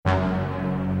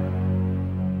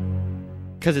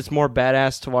Because it's more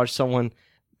badass to watch someone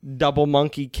double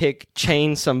monkey kick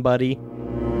chain somebody.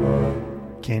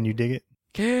 Can you dig it?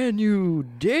 Can you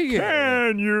dig it?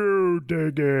 Can you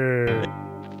dig it?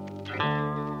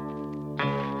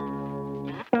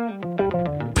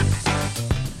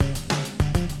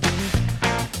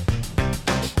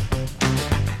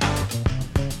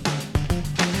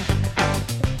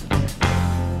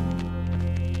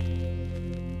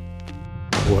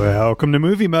 Welcome to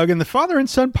Movie Muggin', the father and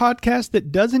son podcast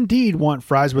that does indeed want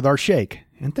fries with our shake.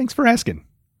 And thanks for asking.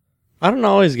 I don't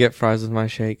always get fries with my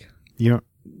shake. You don't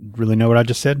really know what I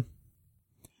just said?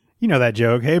 You know that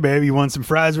joke. Hey, baby, you want some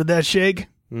fries with that shake?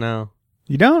 No.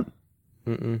 You don't?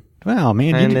 Mm-mm. Well,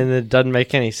 man. And then it doesn't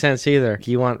make any sense either.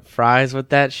 You want fries with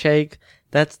that shake?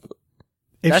 That's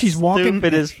she's walking,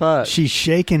 stupid as fuck. She's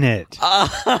shaking it.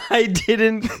 I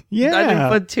didn't. Yeah. I didn't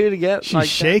put two together. She's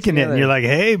shaking it, and you're like,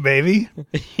 hey, baby.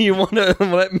 You want to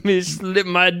let me slip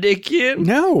my dick in?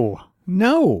 No.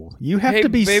 You have Hey, to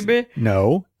be... baby.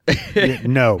 No.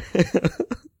 No.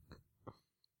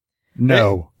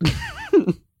 No.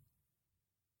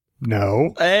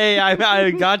 No. Hey,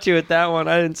 I got you with that one.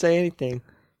 I didn't say anything.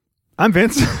 I'm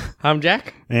Vince. I'm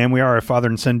Jack. And we are a father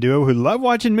and son duo who love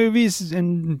watching movies.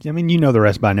 And, I mean, you know the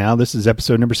rest by now. This is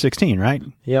episode number 16, right?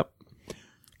 Yep.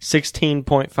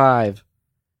 16.5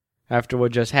 after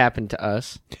what just happened to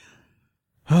us.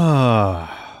 So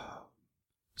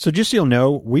just so you'll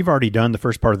know, we've already done the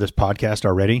first part of this podcast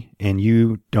already, and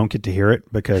you don't get to hear it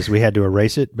because we had to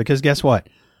erase it. Because guess what?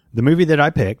 The movie that I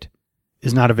picked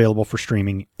is not available for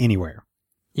streaming anywhere.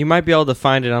 You might be able to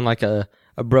find it on like a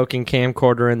broken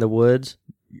camcorder in the woods.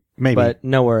 Maybe. But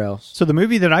nowhere else. So the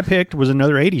movie that I picked was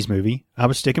another 80s movie. I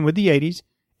was sticking with the 80s,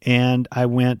 and I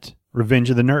went Revenge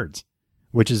of the Nerds,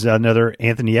 which is another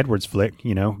Anthony Edwards flick,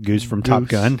 you know, Goose from Top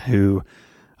Gun, who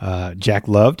Jack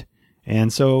loved.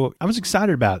 And so I was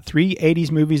excited about it. 3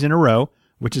 80s movies in a row,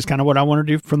 which is kind of what I want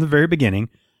to do from the very beginning.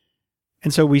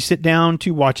 And so we sit down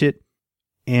to watch it,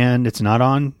 and it's not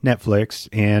on Netflix,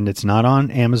 and it's not on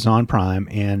Amazon Prime,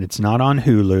 and it's not on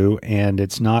Hulu, and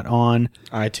it's not on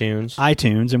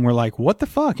iTunes. And we're like, what the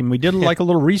fuck? And we did like a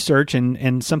little research,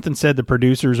 and something said the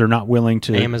producers are not willing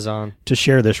to Amazon to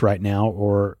share this right now,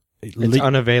 or it's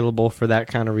unavailable for that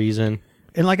kind of reason.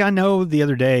 And like I know the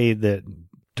other day that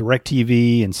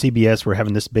DirecTV and CBS were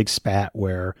having this big spat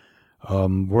where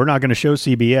we're not going to show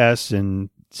CBS,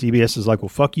 and CBS is like, well,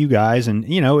 fuck you guys. And,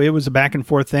 you know, it was a back and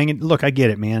forth thing. And look, I get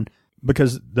it, man,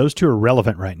 because those two are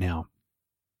relevant right now.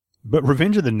 But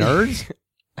Revenge of the Nerds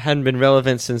hadn't been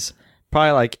relevant since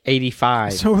probably like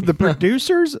 85. So the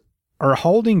producers are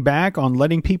holding back on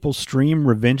letting people stream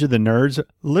Revenge of the Nerds.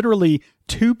 Literally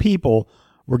 2 people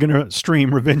were going to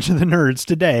stream Revenge of the Nerds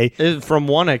today. From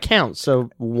one account, so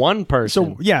one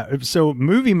person. So, yeah, so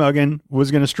Movie Muggin was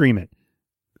going to stream it.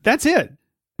 That's it.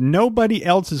 Nobody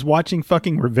else is watching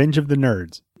fucking Revenge of the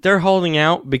Nerds. They're holding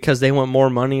out because they want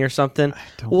more money or something.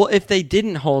 Well, if they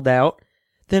didn't hold out,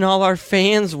 then all our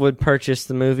fans would purchase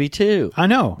the movie too. I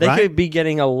know, They right? could be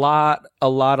getting a lot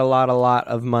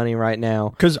of money right now.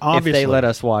 Because obviously, if they let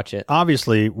us watch it.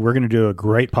 Obviously, we're going to do a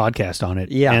great podcast on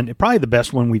it. Yeah. And probably the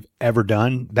best one we've ever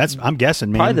done. I'm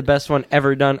guessing, man. Probably the best one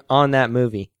ever done on that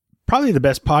movie. Probably the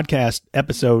best podcast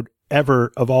episode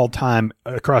ever of all time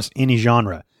across any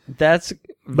genre. That's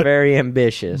very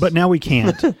ambitious. But now we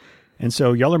can't. And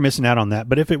so y'all are missing out on that.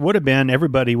 But if it would have been,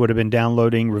 everybody would have been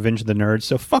downloading Revenge of the Nerds.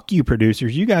 So fuck you,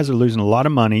 producers. You guys are losing a lot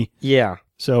of money. Yeah.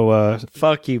 So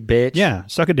fuck you, bitch. Yeah,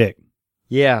 suck a dick.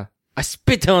 Yeah. I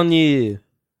spit on you.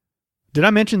 Did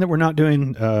I mention that we're not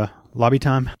doing lobby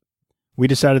time? We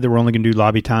decided that we're only going to do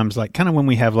lobby times like kind of when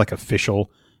we have like official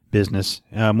business.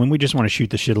 When we just want to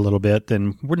shoot the shit a little bit,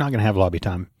 then we're not going to have lobby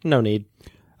time. No need.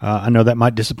 I know that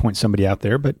might disappoint somebody out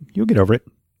there, but you'll get over it.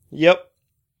 Yep.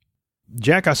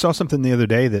 Jack, I saw something the other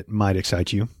day that might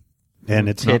excite you, and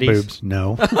it's Titties?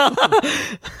 not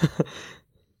boobs. No.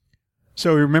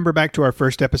 So remember back to our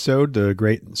first episode, the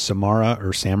great Samara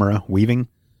Weaving,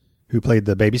 who played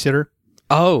the babysitter?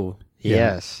 Oh, Yeah.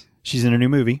 yes. She's in a new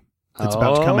movie. It's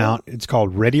about to come out. It's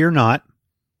called Ready or Not.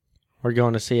 We're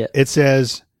going to see it. It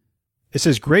says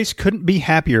Grace couldn't be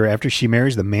happier after she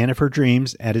marries the man of her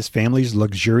dreams at his family's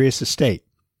luxurious estate.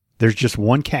 There's just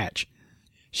one catch.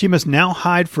 She must now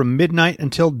hide from midnight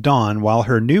until dawn while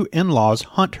her new in-laws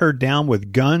hunt her down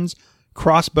with guns,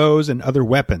 crossbows, and other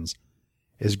weapons.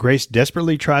 As Grace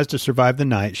desperately tries to survive the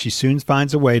night, she soon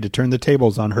finds a way to turn the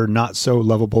tables on her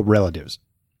not-so-lovable relatives.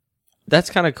 That's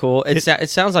kind of cool. It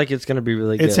sounds like it's going to be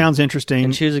really good. It sounds interesting.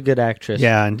 And she's a good actress.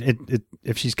 Yeah, and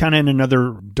if she's kind of in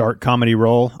another dark comedy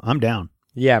role, I'm down.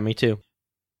 Yeah, me too.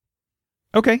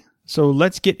 Okay, so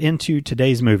let's get into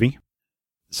today's movie.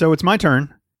 So it's my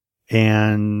turn,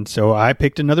 And so I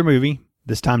picked another movie,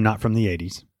 this time not from the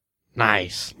 80s.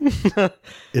 Nice.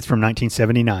 It's from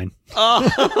 1979.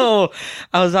 Oh,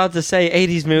 I was about to say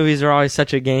 80s movies are always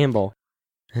such a gamble.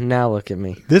 And now look at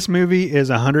me. This movie is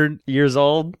 100 years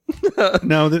old.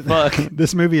 No,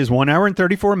 this movie is 1 hour and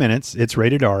 34 minutes. It's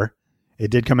rated R. It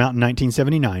did come out in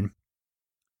 1979.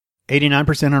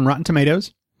 89% on Rotten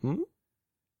Tomatoes.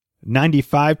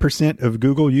 95% of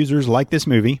Google users like this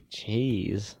movie.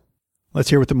 Jeez. Let's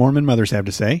hear what the Mormon mothers have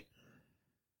to say.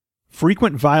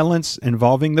 Frequent violence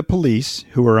involving the police,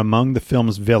 who are among the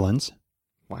film's villains.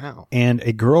 Wow. And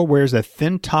a girl wears a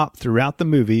thin top throughout the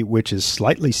movie, which is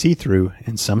slightly see-through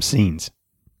in some scenes.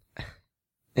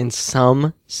 In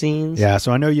some scenes? Yeah,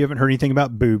 so I know you haven't heard anything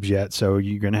about boobs yet, so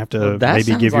you're going to have to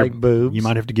maybe give like boobs. You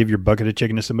might have to give your bucket of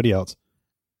chicken to somebody else.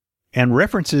 And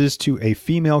references to a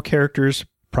female character's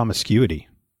promiscuity.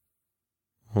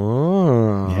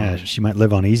 Oh. Yeah, she might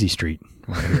live on Easy Street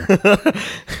right here.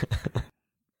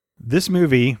 This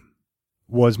movie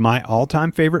was my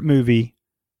all-time favorite movie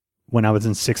when I was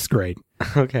in 6th grade.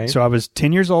 Okay. So I was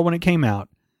 10 years old when it came out.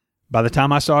 By the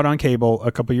time I saw it on cable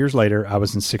a couple years later, I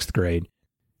was in 6th grade.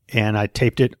 And I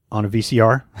taped it on a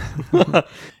VCR.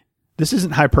 This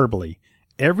isn't hyperbole.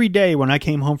 Every day when I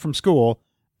came home from school,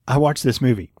 I watched this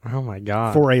movie. Oh, my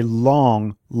God. For a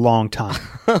long, long time.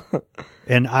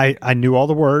 And I knew all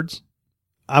the words.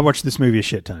 I watched this movie a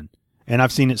shit ton. And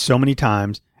I've seen it so many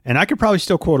times. And I could probably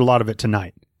still quote a lot of it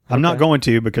tonight. I'm not going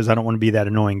to because I don't want to be that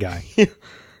annoying guy.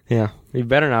 Yeah, you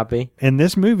better not be. And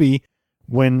this movie,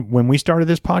 when we started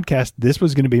this podcast, this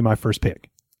was going to be my first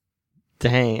pick.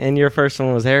 Dang, and your first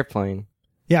one was Airplane.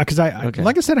 Yeah, because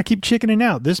like I said, I keep chickening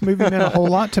out. This movie meant a whole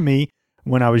lot to me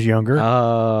when I was younger.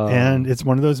 Oh. And it's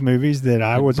one of those movies that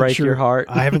I wasn't break sure. Your heart.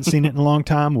 I haven't seen it in a long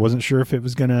time. Wasn't sure if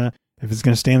it's gonna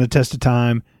stand the test of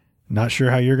time. Not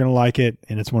sure how you're gonna like it.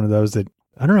 And it's one of those that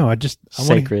I don't know.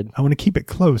 Sacred. I want to keep it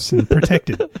close and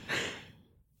protected.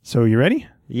 So you ready?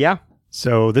 Yeah.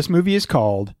 So this movie is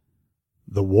called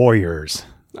The Warriors.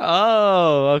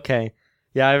 Oh, okay.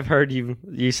 Yeah, I've heard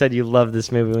you said you loved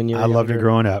this movie when you were I loved it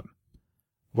growing up.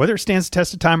 Whether it stands the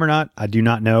test of time or not, I do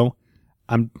not know.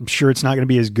 I'm sure it's not going to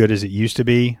be as good as it used to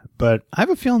be, but I have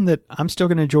a feeling that I'm still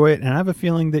going to enjoy it, and I have a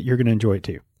feeling that you're going to enjoy it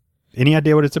too. Any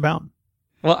idea what it's about?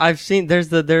 Well, I've seen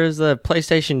there's a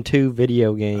PlayStation 2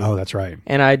 video game. Oh, that's right.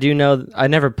 And I do know I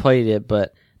never played it,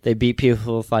 but they beat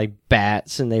people with like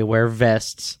bats and they wear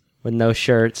vests with no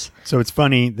shirts. So it's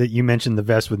funny that you mentioned the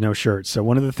vest with no shirts. So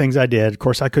one of the things I did, of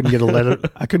course, I couldn't get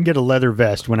a leather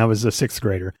vest when I was a 6th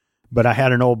grader, but I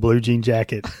had an old blue jean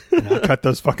jacket and I cut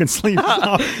those fucking sleeves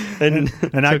off and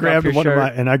I grabbed one of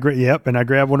my I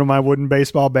grabbed one of my wooden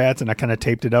baseball bats and I kind of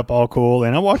taped it up all cool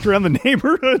and I walked around the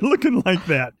neighborhood looking like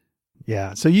that.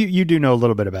 Yeah, so you do know a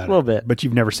little bit about it. A little bit. But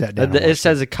you've never sat down. It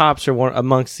says the cops are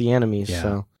amongst the enemies. Yeah.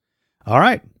 So. All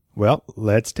right. Well,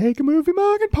 let's take a movie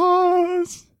mug and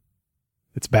pause.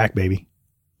 It's back, baby.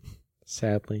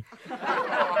 Sadly.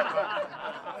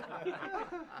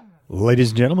 Ladies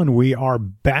and gentlemen, we are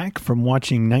back from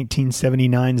watching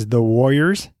 1979's The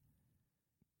Warriors.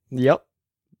 Yep.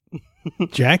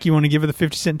 Jack, you want to give it the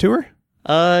 50-cent tour?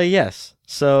 Yes.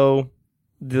 So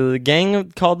the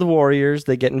gang called the Warriors,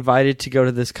 they get invited to go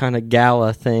to this kind of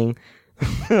gala thing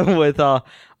with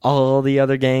all the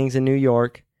other gangs in New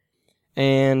York.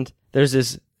 And there's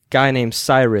this guy named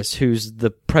Cyrus who's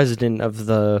the president of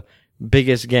the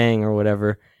biggest gang or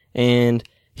whatever. And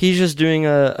he's just doing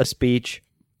a speech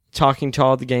talking to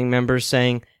all the gang members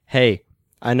saying, hey,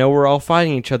 I know we're all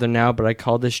fighting each other now, but I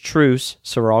called this truce,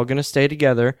 so we're all going to stay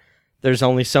together. There's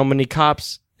only so many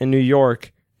cops in New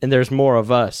York, and there's more of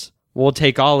us. We'll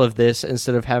take all of this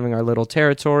instead of having our little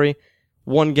territory.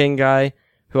 One gang guy,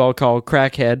 who I'll call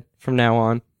Crackhead from now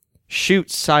on,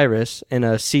 shoots Cyrus in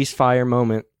a ceasefire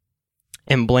moment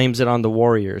and blames it on the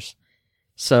Warriors.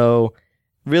 So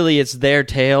really it's their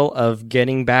tale of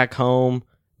getting back home,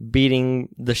 beating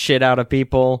the shit out of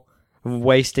people,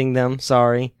 wasting them,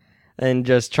 and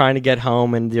just trying to get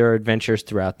home and their adventures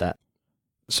throughout that.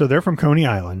 So they're from Coney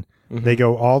Island. Mm-hmm. They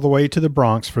go all the way to the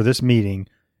Bronx for this meeting,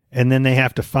 and then they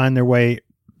have to find their way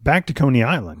back to Coney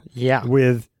Island. Yeah.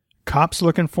 With cops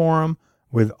looking for them,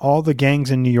 with all the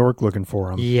gangs in New York looking for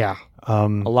them. Yeah. A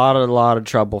lot of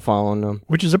trouble following them.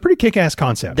 Which is a pretty kick-ass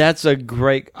concept. That's a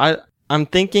great... I'm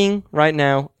thinking right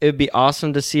now it would be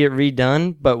awesome to see it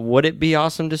redone, but would it be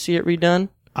awesome to see it redone?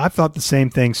 I've thought the same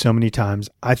thing so many times.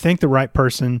 I think the right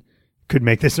person could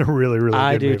make this a really, really good movie.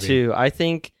 I do too. I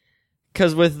think,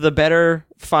 because with the better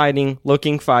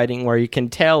looking fighting, where you can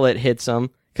tell it hits them,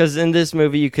 because in this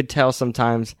movie you could tell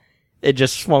sometimes it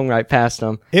just swung right past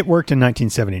them. It worked in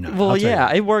 1979. Well, I'll tell yeah,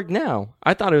 you. it worked now.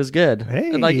 I thought it was good.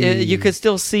 Hey. Like you could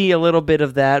still see a little bit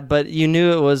of that, but you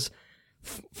knew it was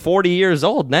 40 years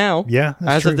old now. Yeah,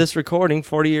 that's As true. of this recording,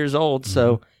 40 years old.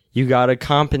 So you got to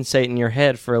compensate in your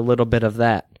head for a little bit of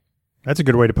that. That's a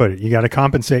good way to put it. You got to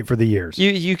compensate for the years.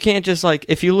 You can't just like,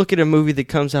 if you look at a movie that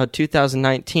comes out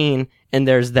 2019 and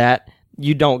there's that,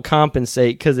 you don't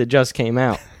compensate because it just came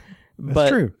out. But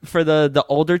true. for the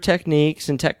older techniques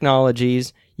and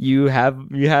technologies, you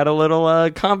had a little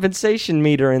compensation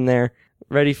meter in there,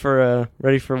 ready for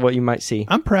what you might see.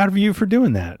 I'm proud of you for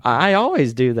doing that. I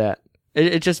always do that.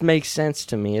 It just makes sense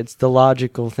to me. It's the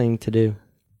logical thing to do.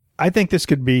 I think this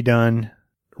could be done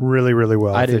really, really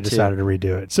well I if do they decided to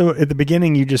redo it. So at the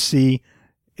beginning, you just see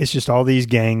it's just all these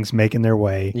gangs making their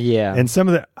way. Yeah. And some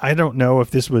of the, I don't know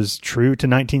if this was true to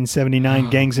 1979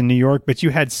 gangs in New York, but you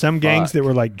had some gangs that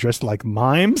were like dressed like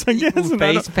mimes, I guess. And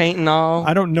Face paint and all.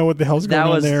 I don't know what the hell's going That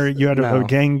on was- there. You had a no.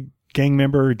 gang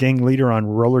member, gang leader on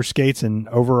roller skates and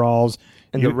overalls.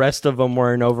 And you, the rest of them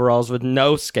were in overalls with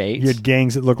no skates. you had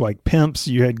gangs that looked like pimps.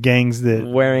 You had gangs that,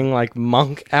 wearing like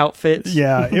monk outfits.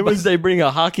 Yeah, it But was- they bring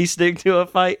a hockey stick to a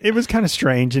fight. it was kind of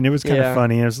strange and it was kind of Yeah.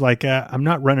 funny. It was like, I'm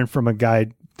not running from a guy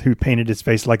who painted his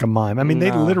face like a mime. I mean, they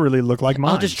No. literally look like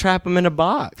mimes. I'll just trap him in a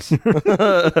box.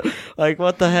 Like,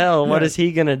 what the hell? What Yeah. is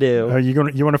he gonna do?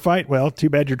 You want to fight? Well, too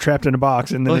bad you're trapped in a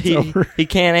box and then Well, it's over. he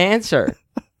can't answer.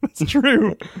 It's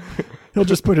true. He'll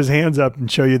just put his hands up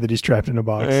and show you that he's trapped in a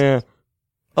box. Yeah.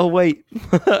 Oh wait.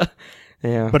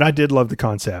 Yeah. But I did love the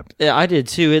concept. Yeah, I did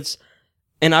too.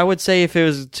 And I would say if it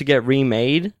was to get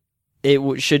remade,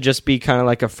 it should just be kind of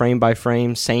like a frame by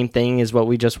frame, same thing as what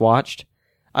we just watched.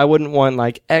 I wouldn't want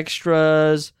like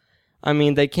extras. I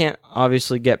mean, they can't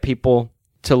obviously get people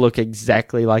to look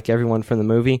exactly like everyone from the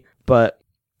movie, but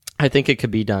I think it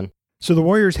could be done. So the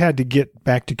Warriors had to get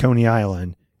back to Coney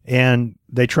Island, and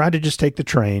they tried to just take the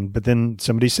train, but then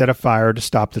somebody set a fire to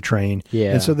stop the train.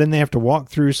 Yeah. And so then they have to walk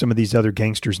through some of these other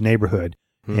gangsters' neighborhood.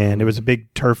 And it was a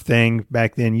big turf thing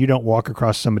back then. You don't walk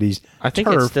across somebody's I think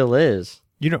turf. it still is.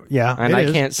 You don't, yeah. And it I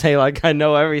is. can't say like I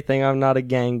know everything. I'm not a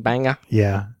gang banger.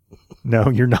 Yeah. No,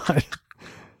 you're not.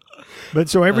 But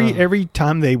so every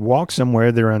time they walk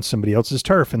somewhere, they're on somebody else's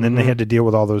turf, and then they had to deal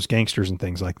with all those gangsters and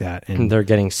things like that. And They're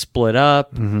getting split up.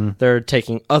 They're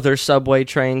taking other subway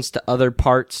trains to other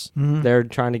parts. They're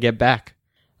trying to get back.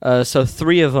 So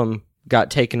 3 of them got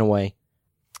taken away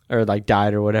or like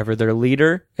died or whatever. Their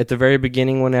leader at the very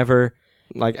beginning, whenever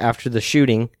like after the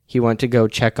shooting, he went to go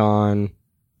check on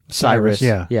Cyrus.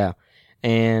 yeah. Yeah.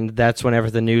 And that's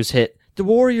whenever the news hit. The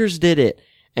Warriors did it.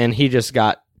 And he just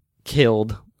got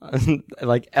killed,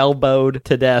 like elbowed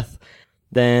to death.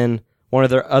 Then one of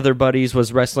their other buddies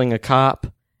was wrestling a cop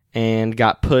and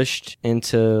got pushed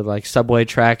into like subway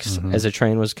tracks as a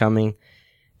train was coming.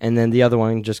 And then the other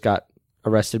one just got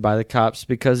arrested by the cops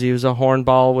because he was a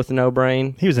hornball with no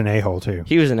brain. he was an a-hole, too.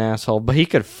 He was an asshole, but he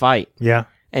could fight. Yeah.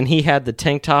 And he had the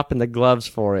tank top and the gloves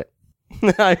for it.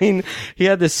 I mean, he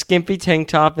had this skimpy tank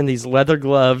top and these leather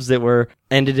gloves that were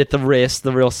ended at the wrist,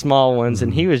 the real small ones,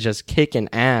 and he was just kicking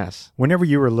ass. Whenever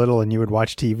you were little and you would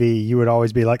watch TV, you would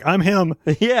always be like, I'm him.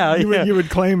 Yeah, You would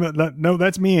claim that, no,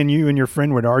 that's me, and you and your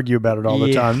friend would argue about it all the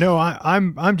Yeah. time. No,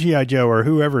 I'm G.I. Joe or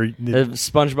whoever.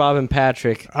 SpongeBob and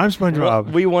Patrick. I'm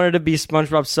SpongeBob. We wanted to be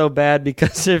SpongeBob so bad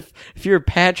because if you're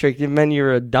Patrick, it meant you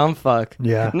were a dumb fuck.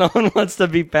 Yeah. No one wants to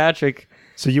be Patrick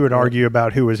So you would argue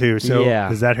about who was who. So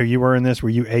Yeah. is that who you were in this? Were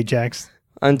you Ajax?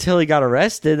 until he got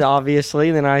arrested,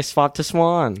 obviously. Then I swapped to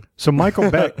Swan. So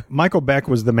Michael Beck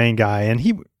was the main guy, and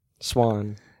he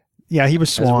Swan. he was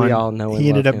As Swan. we all know and He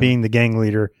ended love up him. being the gang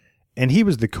leader, and he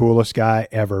was the coolest guy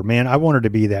ever. Man, I wanted to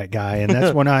be that guy, and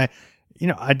that's when I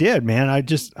did, man.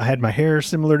 I had my hair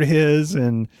similar to his,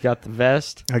 and Got the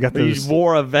vest. I got Or you those.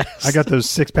 wore a vest. I got those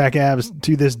 6-pack abs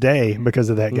to this day because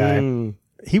of that guy. Mm.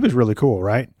 He was really cool,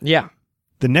 right? Yeah.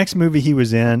 The next movie he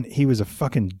was in, he was a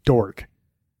fucking dork.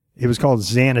 It was called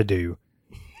Xanadu.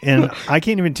 And I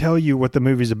can't even tell you what the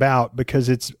movie's about because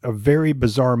it's a very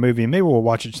bizarre movie. And maybe we'll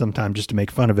watch it sometime just to make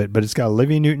fun of it. But it's got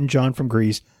Olivia Newton-John from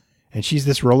Grease, and she's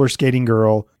this roller skating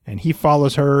girl, and he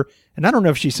follows her. And I don't know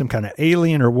if she's some kind of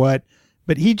alien or what,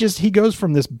 but he goes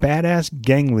from this badass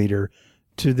gang leader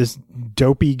to this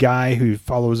dopey guy who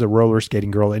follows a roller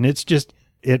skating girl. And it's just,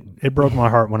 it broke my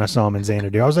heart when I saw him in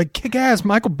Xanadu. I was like, kick ass,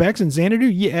 Michael Beck's in Xanadu?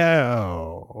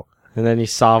 Yeah. And then he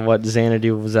saw what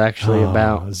Xanadu was actually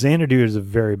about. Xanadu is a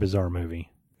very bizarre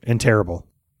movie and terrible.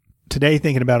 Today,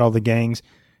 thinking about all the gangs,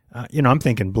 I'm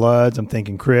thinking Bloods, I'm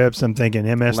thinking Crips, I'm thinking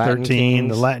MS-13, Latin Kings.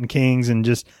 the Latin Kings, and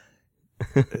just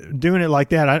doing it like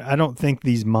that, I don't think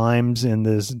these mimes and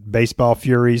this baseball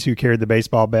furies who carried the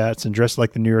baseball bats and dressed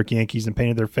like the New York Yankees and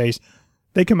painted their face,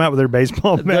 they come out with their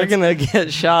baseball bats. They're going to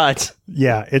get shot.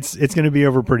 Yeah, it's going to be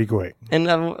over pretty quick. And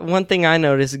one thing I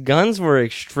noticed, guns were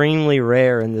extremely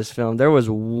rare in this film. There was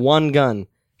one gun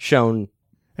shown.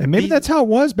 And maybe that's how it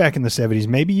was back in the 70s.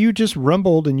 Maybe you just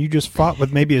rumbled and you just fought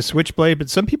with maybe a switchblade, but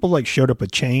some people like showed up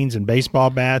with chains and baseball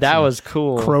bats. That was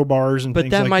cool. Crowbars and things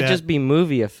like that. But that might just be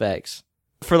movie effects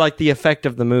for like the effect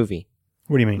of the movie.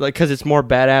 What do you mean? Like, because it's more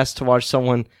badass to watch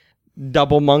someone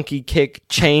double monkey kick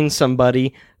chain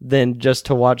somebody than just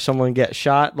to watch someone get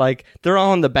shot. Like, they're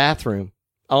all in the bathroom,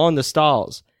 all in the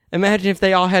stalls. Imagine if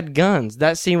they all had guns.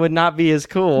 That scene would not be as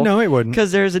cool. No, it wouldn't.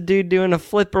 Because there's a dude doing a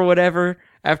flip or whatever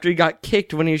after he got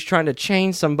kicked when he was trying to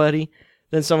chain somebody.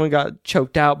 Then someone got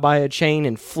choked out by a chain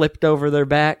and flipped over their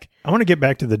back. I want to get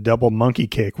back to the double monkey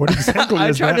kick. What exactly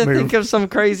is that I tried to move? think of some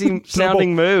crazy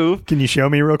sounding move. Can you show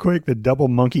me real quick the double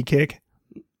monkey kick?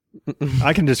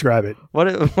 I can describe it. What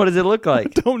does it look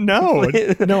like? I don't know.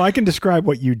 No, I can describe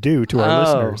what you do to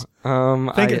our listeners.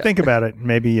 Think about it.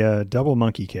 Maybe a double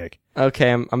monkey kick.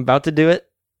 Okay, I'm about to do it.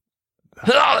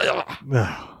 Tell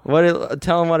them what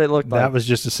it looked like. That was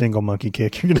just a single monkey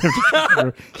kick. You're gonna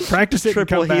have to practice it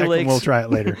Triple and come helix. back and we'll try it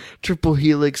later. Triple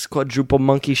helix, quadruple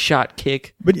monkey shot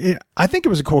kick. But I think it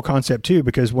was a cool concept too,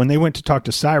 because when they went to talk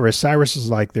to Cyrus is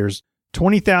like, there's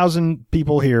 20,000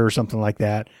 people here or something like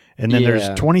that. And then there's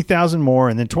 20,000 more,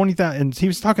 and then 20,000. And he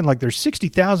was talking like there's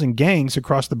 60,000 gangs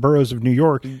across the boroughs of New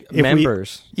York.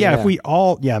 Members. If we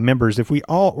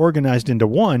all organized into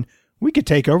one, we could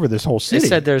take over this whole city. They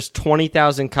said there's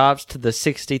 20,000 cops to the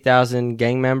 60,000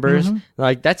 gang members. Mm-hmm.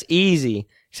 Like, that's easy.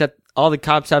 Except all the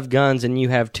cops have guns, and you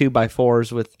have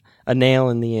 2x4s with a nail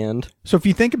in the end. So if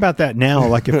you think about that now,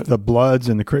 like if the Bloods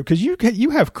and the Crips, because you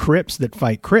have Crips that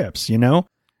fight Crips, you know?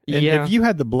 And if you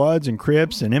had the Bloods and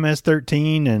Crips and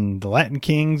MS-13 and the Latin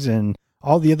Kings and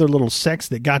all the other little sects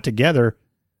that got together,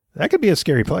 that could be a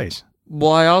scary place.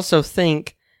 Well, I also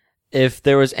think if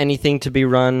there was anything to be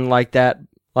run like that,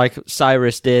 like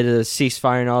Cyrus did, a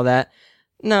ceasefire and all that,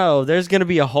 no, there's going to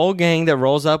be a whole gang that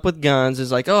rolls up with guns,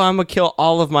 is like, oh, I'm going to kill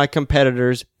all of my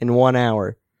competitors in 1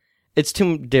 hour. It's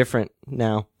too different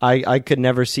now. I could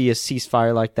never see a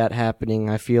ceasefire like that happening.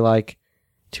 I feel like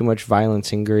too much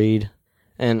violence and greed.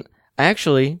 And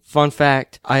actually, fun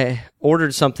fact, I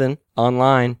ordered something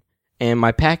online, and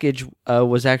my package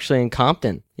was actually in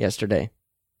Compton yesterday.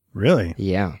 Really?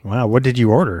 Yeah. Wow. What did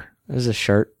you order? It was a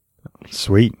shirt.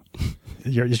 Sweet.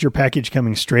 Is your package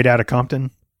coming straight out of Compton?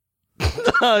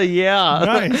 Oh, yeah.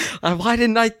 Nice. Why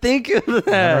didn't I think of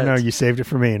that? I don't know. You saved it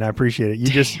for me, and I appreciate it.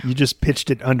 You just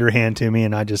pitched it underhand to me,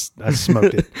 and I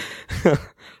smoked it.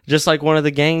 Just like one of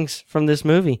the gangs from this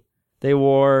movie. They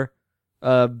wore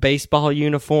baseball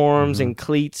uniforms and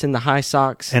cleats and the high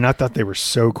socks. And I thought they were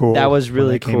so cool. That was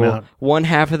really cool. One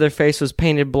half of their face was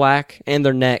painted black and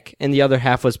their neck, and the other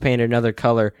half was painted another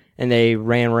color, and they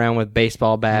ran around with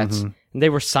baseball bats. And they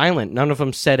were silent. None of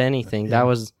them said anything. Yeah. That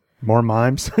was... More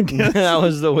mimes, I guess. That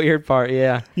was the weird part,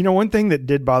 yeah. You know, one thing that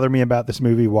did bother me about this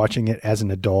movie, watching it as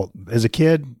an adult, as a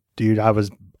kid, dude, I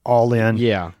was all in.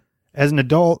 Yeah. As an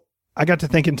adult, I got to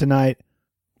thinking tonight,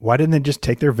 why didn't they just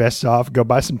take their vests off, go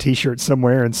buy some T-shirts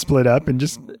somewhere and split up and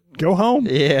just go home?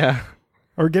 Yeah.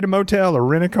 Or get a motel or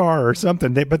rent a car or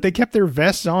something. But they kept their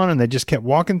vests on and they just kept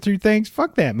walking through things.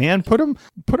 Fuck that, man. Put them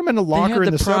in a locker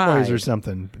in the subways or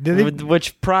something.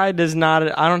 Which pride does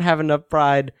not... I don't have enough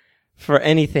pride for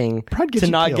anything to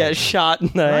not killed. Get shot in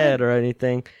the head or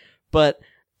anything. But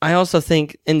I also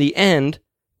think in the end,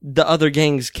 the other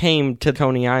gangs came to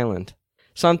Coney Island.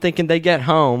 So I'm thinking they get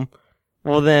home,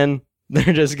 well then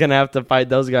they're just going to have to fight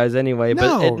those guys anyway.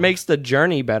 No. But it makes the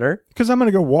journey better. Because I'm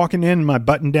going to go walking in my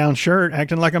button-down shirt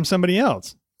acting like I'm somebody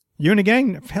else. You in a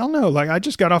gang? Hell no. Like, I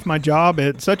just got off my job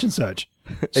at such and such.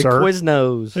 Sir.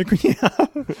 Quiznos.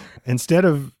 Yeah. Instead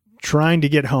of trying to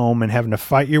get home and having to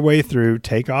fight your way through,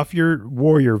 take off your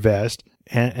warrior vest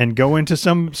and go into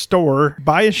some store,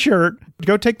 buy a shirt,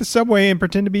 go take the subway and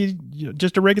pretend to be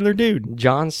just a regular dude.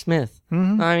 John Smith.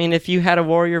 Mm-hmm. I mean, if you had a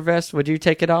warrior vest, would you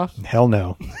take it off? Hell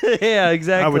no. Yeah,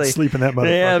 exactly. I would sleep in that motherfucker.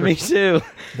 Yeah, me too.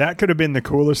 That could have been the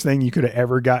coolest thing you could have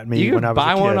ever gotten me when I was a kid.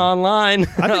 You could buy one online. I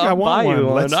think I want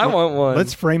one. I want one.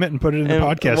 Let's frame it and put it in the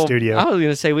podcast studio. I was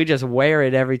going to say we just wear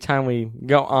it every time we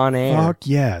go on air. Fuck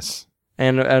yes.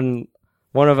 And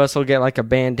one of us will get like a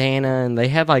bandana, and they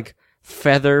had like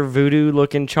feather voodoo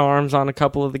looking charms on a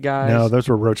couple of the guys. No, those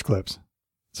were roach clips.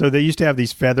 So they used to have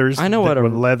these feathers that were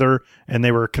leather, and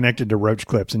they were connected to roach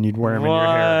clips, and you'd wear them in your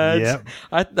hair. Yep.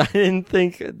 I didn't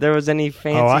think there was any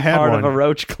fancy part of a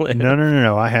roach clip.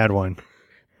 No. I had one.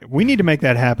 We need to make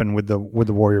that happen with the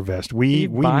warrior vest. We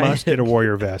buy must it. get a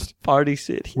warrior vest. Party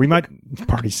City We might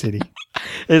Party City.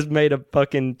 is made of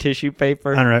fucking tissue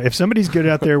paper. I don't know. If somebody's good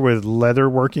out there with leather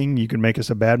working, you can make us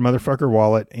a bad motherfucker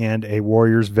wallet and a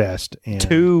warrior's vest. And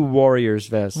 2 Warriors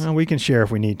vests. well, we can share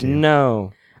if we need to.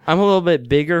 No. I'm a little bit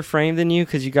bigger frame than you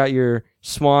because you got your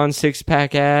Swan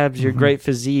 6-pack abs, your great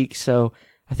physique, so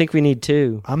I think we need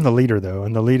 2. I'm the leader though,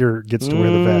 and the leader gets to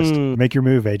wear the vest. Make your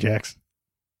move, Ajax.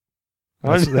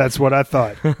 That's what I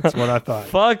thought. That's what I thought.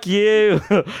 Fuck you.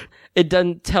 It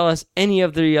doesn't tell us any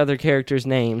of the other characters'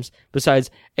 names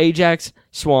besides Ajax,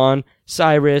 Swan,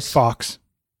 Cyrus. Fox.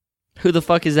 Who the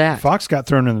fuck is that? Fox got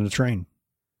thrown into the train.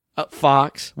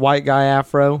 Fox, white guy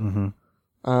afro.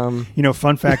 Mm-hmm.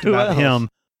 Fun fact Who about else? him.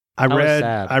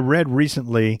 I read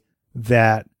recently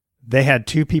that they had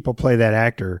 2 people play that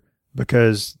actor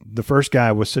because the first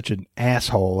guy was such an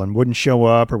asshole and wouldn't show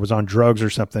up or was on drugs or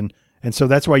something. And so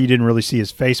that's why you didn't really see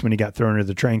his face when he got thrown into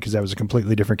the train, because that was a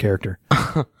completely different character.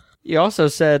 You also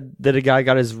said that a guy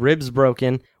got his ribs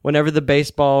broken whenever the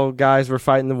baseball guys were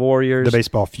fighting the Warriors. The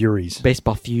Baseball Furies.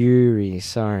 Baseball Furies,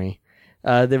 sorry.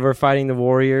 They were fighting the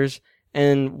Warriors,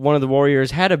 and one of the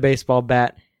Warriors had a baseball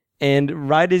bat. And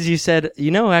right as you said,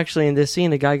 actually in this scene,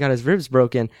 the guy got his ribs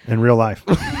broken. In real life.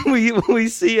 we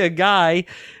see a guy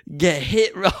get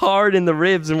hit hard in the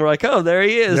ribs, and we're like, oh, there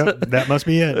he is. Yep, that must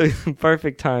be it.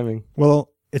 Perfect timing.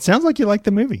 Well, it sounds like you like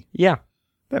the movie. Yeah.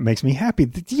 That makes me happy.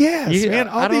 Yes, man.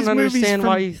 All I don't these movies understand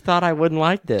why you thought I wouldn't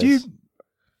like this. Dude,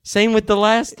 same with the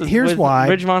last. here's with why.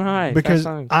 Ridgemont High. Because Fast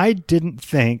Times. I didn't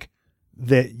think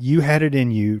that you had it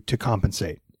in you to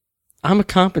compensate. I'm a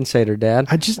compensator, Dad.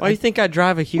 Why do you think I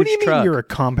drive a huge What do you truck? mean you're a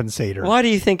compensator? Why do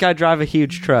you think I drive a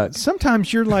huge truck?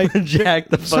 Sometimes you're like Jack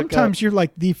the fuck Sometimes up. you're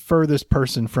like the furthest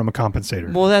person from a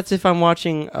compensator. Well, that's if I'm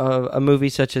watching a movie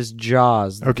such as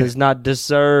Jaws that does not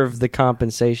deserve the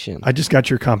compensation. I just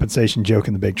got your compensation joke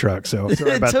in the big truck, so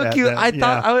sorry It about took that. you.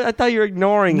 I thought you were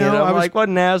ignoring it. No, I'm like, what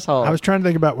an asshole. I was trying to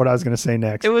think about what I was going to say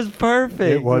next. It was perfect.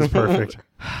 It was perfect.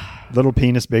 Little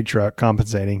penis, big truck,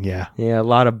 compensating. Yeah. Yeah, a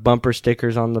lot of bumper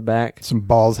stickers on the back. Some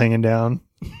balls hanging down.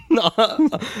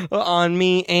 On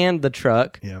me and the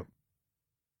truck. Yeah.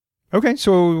 Okay,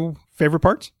 so favorite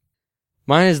parts?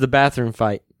 Mine is the bathroom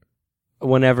fight.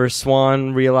 Whenever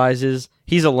Swan realizes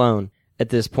he's alone at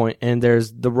this point, and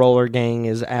there's the roller gang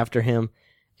is after him,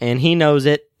 and he knows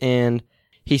it, and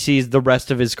he sees the rest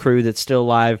of his crew that's still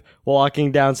alive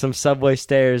walking down some subway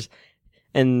stairs,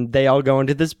 and they all go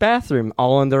into this bathroom,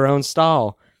 all in their own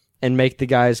stall, and make the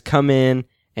guys come in,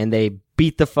 and they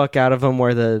beat the fuck out of them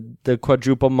where the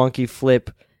quadruple monkey flip,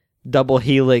 double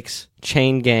helix,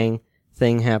 chain gang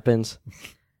thing happens.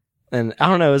 And I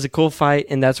don't know, it was a cool fight,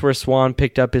 and that's where Swan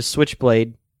picked up his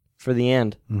switchblade for the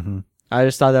end. Mm-hmm. I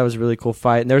just thought that was a really cool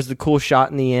fight. And there's the cool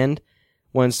shot in the end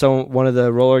when one of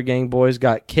the roller gang boys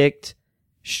got kicked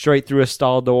straight through a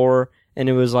stall door, and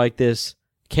it was like this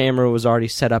camera was already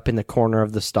set up in the corner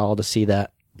of the stall to see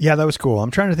that. Yeah, that was cool.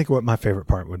 I'm trying to think of what my favorite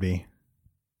part would be.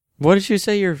 What did you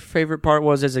say your favorite part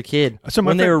was as a kid? So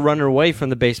when they were running away from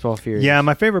the Baseball Furies. Yeah,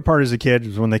 my favorite part as a kid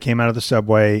was when they came out of the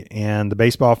subway and the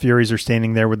Baseball Furies are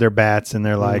standing there with their bats and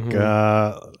they're like,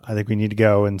 I think we need to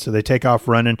go. And so they take off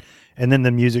running, and then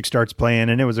the music starts playing,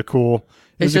 and it was a cool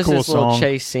It's just this song. little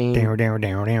chase scene. Down, down,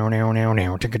 down, down, down, down,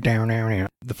 down, take it down, down, down.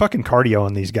 The fucking cardio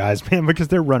on these guys, man, because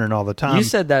they're running all the time. You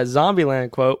said that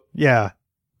Zombieland quote. Yeah.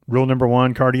 Rule number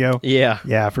 1, cardio. Yeah.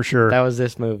 Yeah, for sure. That was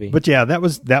this movie. But yeah, that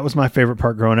was my favorite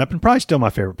part growing up, and probably still my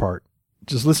favorite part.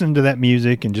 Just listening to that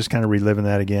music and just kind of reliving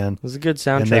that again. It was a good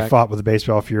soundtrack. And they fought with the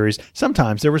Baseball Furies.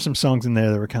 Sometimes there were some songs in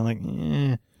there that were kind of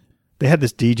like, They had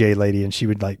this DJ lady, and she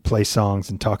would like play songs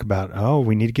and talk about, oh,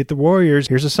 we need to get the Warriors.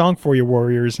 Here's a song for you,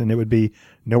 Warriors. And it would be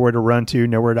nowhere to run to,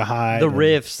 nowhere to hide. The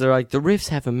riffs, they're like, the riffs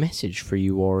have a message for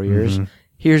you, Warriors. Mm-hmm.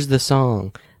 Here's the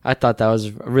song. I thought that was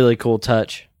a really cool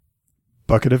touch.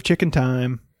 Bucket of chicken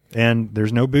time. And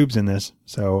there's no boobs in this.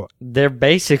 So there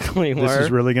basically were. This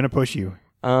is really going to push you.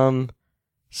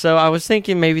 So I was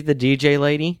thinking maybe the DJ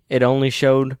lady, it only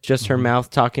showed just her mouth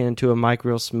talking into a mic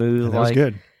real smooth. And that was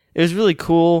good. It was really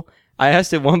cool. I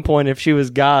asked at one point if she was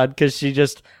God, because she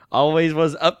just always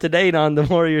was up to date on the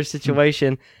Warrior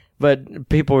situation, but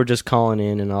people were just calling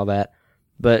in and all that.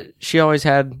 But she always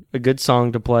had a good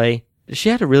song to play. She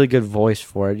had a really good voice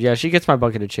for it. Yeah, she gets my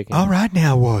bucket of chicken. All right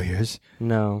now, Warriors.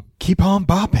 No. Keep on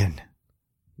bopping.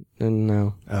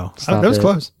 No. Oh, that was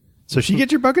close. So she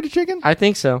gets your bucket of chicken? I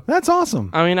think so. That's awesome.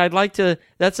 I mean, I'd like to...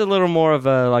 That's a little more of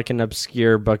an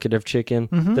obscure bucket of chicken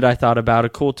that I thought about. A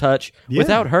cool touch. Yeah.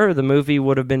 Without her, the movie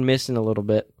would have been missing a little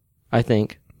bit, I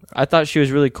think. I thought she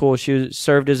was really cool. She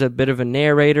served as a bit of a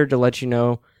narrator to let you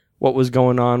know what was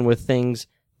going on with things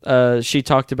she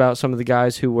talked about some of the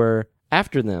guys who were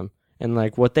after them and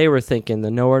like what they were thinking,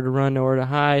 the nowhere to run, nowhere to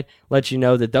hide, let you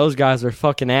know that those guys are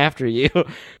fucking after you.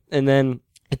 And then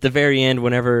at the very end,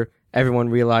 whenever everyone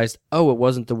realized, oh, it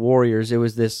wasn't the Warriors, it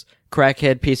was this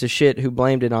crackhead piece of shit who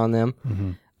blamed it on them.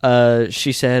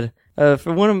 She said,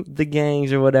 for one of the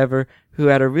gangs or whatever who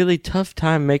had a really tough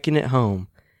time making it home,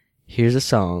 here's a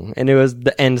song. And it was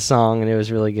the end song, and it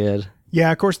was really good.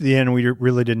 Yeah, of course, at the end, we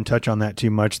really didn't touch on that too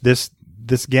much. This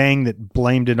gang that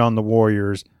blamed it on the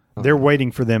Warriors, they're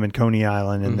waiting for them in Coney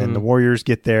Island, and then the Warriors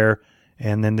get there,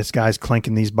 and then this guy's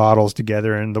clinking these bottles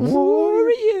together, and the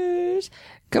Warriors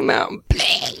come out and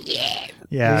play.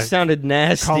 Yeah. He sounded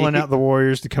nasty. Calling out the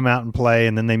Warriors to come out and play,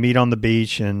 and then they meet on the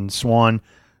beach, and Swan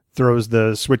throws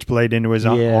the switchblade into his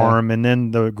arm, and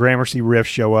then the Gramercy Riffs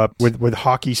show up with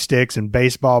hockey sticks and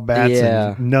baseball bats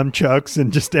and nunchucks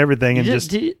and just everything.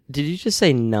 Did you just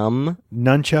say numb?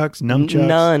 Nunchucks?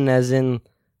 None, as in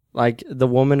like the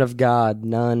woman of God.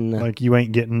 None. Like you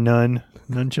ain't getting none.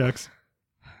 Nunchucks.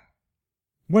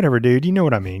 Whatever, dude. You know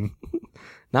what I mean.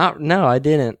 No, I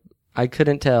didn't. I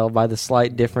couldn't tell by the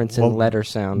slight difference in letter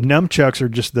sound. Nunchucks are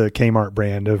just the Kmart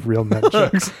brand of real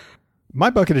nunchucks. My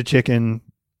bucket of chicken...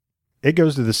 It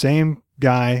goes to the same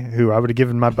guy who I would have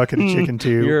given my bucket of chicken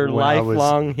to. Your when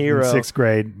lifelong I was hero. In 6th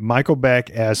grade. Michael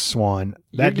Beck as Swan.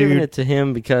 You're giving it to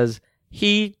him because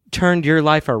he turned your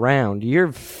life around.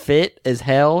 You're fit as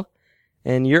hell,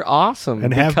 and you're awesome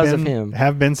and because of him.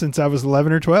 Have been since I was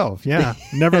 11 or 12. Yeah.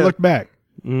 Never looked back.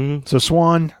 Mm-hmm. So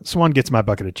Swan gets my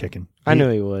bucket of chicken. I knew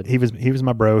he would. He was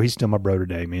my bro. He's still my bro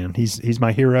today, man. He's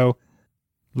my hero.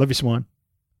 Love you, Swan.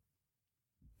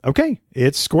 Okay.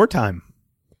 It's score time.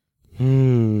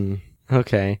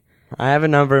 Okay. I have a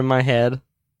number in my head.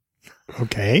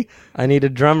 Okay. I need a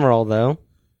drum roll, though.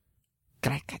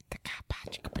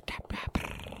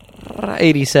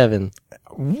 87.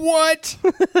 What?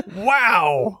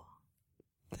 Wow.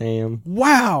 Damn.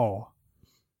 Wow.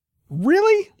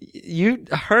 Really? You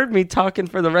heard me talking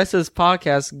for the rest of this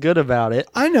podcast good about it.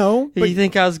 I know. But you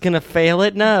think I was going to fail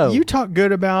it? No. You talk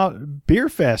good about Beer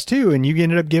Fest, too, and you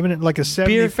ended up giving it like a 75.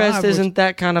 Beer Fest isn't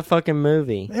that kind of fucking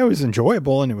movie. It was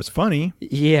enjoyable, and it was funny.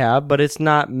 Yeah, but it's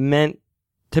not meant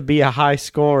to be a high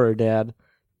scorer, Dad.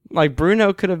 Like,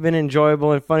 Bruno could have been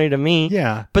enjoyable and funny to me.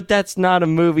 Yeah. But that's not a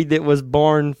movie that was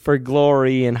born for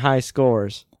glory and high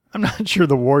scores. I'm not sure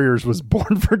The Warriors was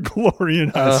born for glory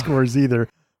and high scores either.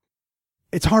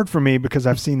 It's hard for me because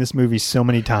I've seen this movie so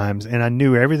many times, and I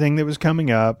knew everything that was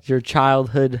coming up. Your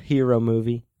childhood hero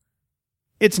movie.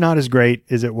 It's not as great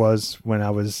as it was when I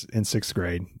was in 6th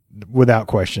grade. Without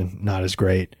question, not as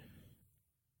great.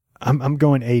 I'm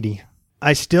going 80.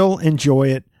 I still enjoy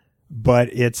it, but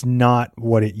it's not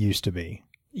what it used to be.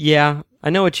 Yeah, I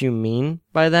know what you mean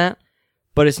by that,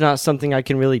 but it's not something I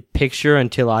can really picture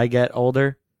until I get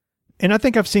older. And I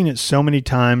think I've seen it so many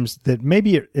times that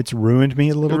maybe it's ruined me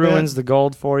a little bit. It ruins the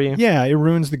gold for you? Yeah, it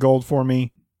ruins the gold for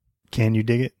me. Can you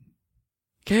dig it?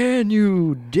 Can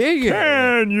you dig it?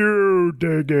 Can you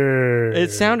dig it?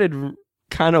 It sounded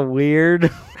kind of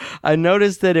weird. I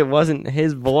noticed that it wasn't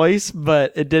his voice,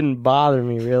 but it didn't bother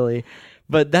me really.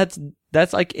 But that's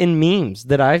like in memes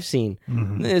that I've seen.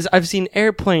 Mm-hmm. I've seen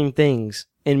airplane things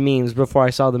in memes before I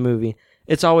saw the movie.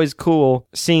 It's always cool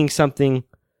seeing something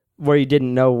where you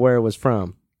didn't know where it was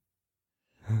from.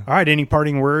 All right, any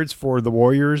parting words for the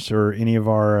Warriors or any of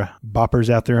our boppers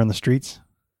out there on the streets?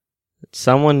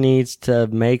 Someone needs to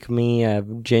make me a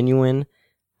genuine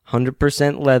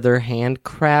 100% leather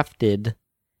handcrafted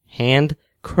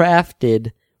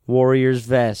Warriors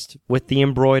vest with the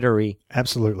embroidery.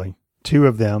 Absolutely. 2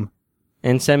 of them.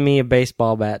 And send me a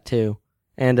baseball bat too,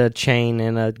 and a chain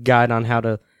and a guide on how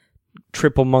to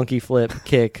triple monkey flip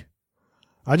kick.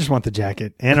 I just want the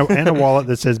jacket and a wallet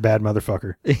that says "bad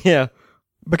motherfucker." Yeah,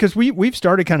 because we've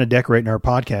started kind of decorating our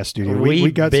podcast studio.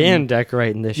 We've been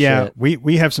decorating this. Yeah, shit.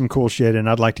 we have some cool shit, and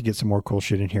I'd like to get some more cool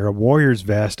shit in here. A Warriors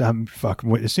vest. I'm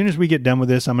fucking. As soon as we get done with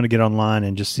this, I'm going to get online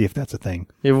and just see if that's a thing.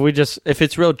 If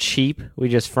it's real cheap, we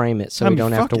just frame it so we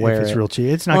don't have to wear it. If it's real cheap,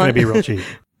 it's not going to be real cheap.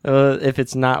 If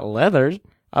it's not leather.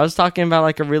 I was talking about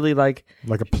like a really like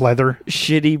a pleather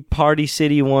shitty Party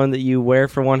City one that you wear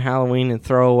for one Halloween and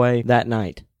throw away that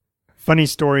night. Funny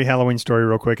story, Halloween story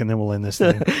real quick, and then we'll end this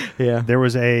thing. Yeah. There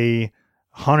was a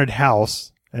haunted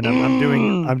house, and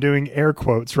I'm doing air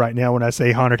quotes right now when I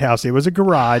say haunted house. It was a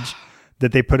garage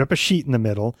that they put up a sheet in the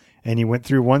middle, and you went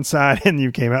through one side and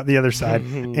you came out the other side,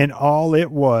 and all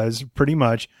it was pretty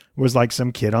much was like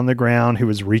some kid on the ground who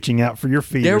was reaching out for your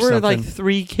feet. There or were something. like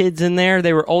 3 kids in there.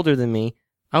 They were older than me.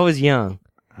 I was young.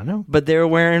 I know. But they were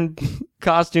wearing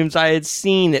costumes I had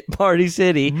seen at Party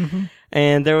City. Mm-hmm.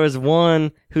 And there was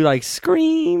one who like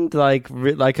screamed like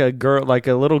a girl, like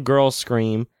a little girl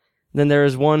scream. Then there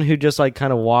was one who just like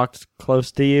kind of walked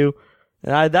close to you.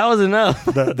 And that was enough.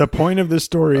 The point of this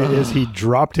story is he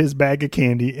dropped his bag of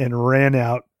candy and ran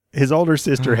out. His older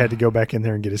sister had to go back in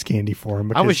there and get his candy for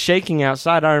him. I was shaking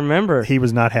outside. I remember. He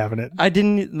was not having it. I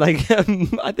didn't like.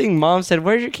 I think Mom said,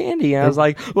 "Where's your candy?" And I was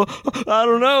like, "Well, I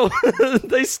don't know.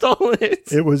 They stole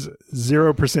it." It was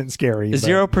 0% scary.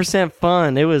 0%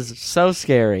 fun. It was so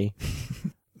scary.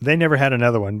 They never had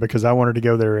another one because I wanted to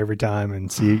go there every time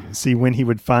and see when he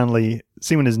would finally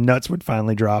when his nuts would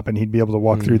finally drop and he'd be able to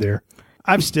walk through there.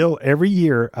 I've still every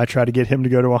year I try to get him to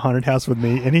go to a haunted house with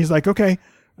me, and he's like, "Okay.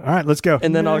 All right, let's go."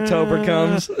 And then October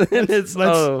comes, and let's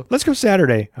go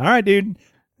Saturday. All right, dude.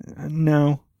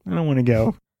 No, I don't want to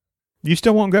go. You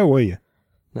still won't go, will you?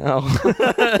 No.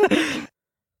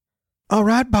 All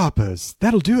right, Boppers.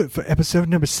 That'll do it for episode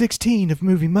number 16 of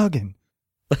Movie Muggin'.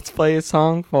 Let's play a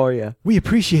song for you. We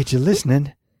appreciate you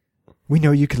listening. We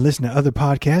know you can listen to other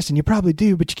podcasts, and you probably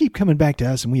do, but you keep coming back to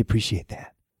us, and we appreciate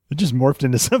that. It just morphed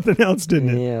into something else,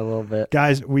 didn't it? Yeah, a little bit.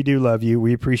 Guys, we do love you.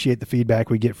 We appreciate the feedback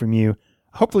we get from you.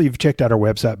 Hopefully you've checked out our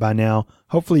website by now.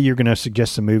 Hopefully you're going to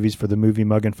suggest some movies for the Movie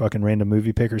Muggin' fucking random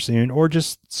movie picker soon, or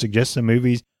just suggest some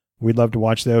movies. We'd love to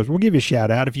watch those. We'll give you a shout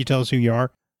out if you tell us who you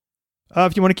are.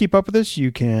 If you want to keep up with us,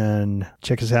 you can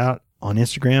check us out on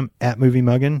Instagram at Movie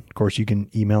Muggin'. Of course, you can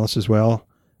email us as well,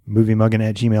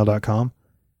 moviemuggin@gmail.com.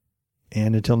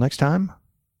 And until next time,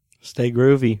 stay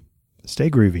groovy. Stay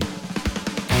groovy.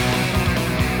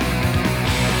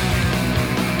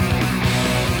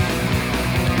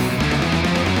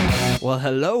 Well,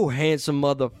 hello, handsome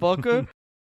motherfucker.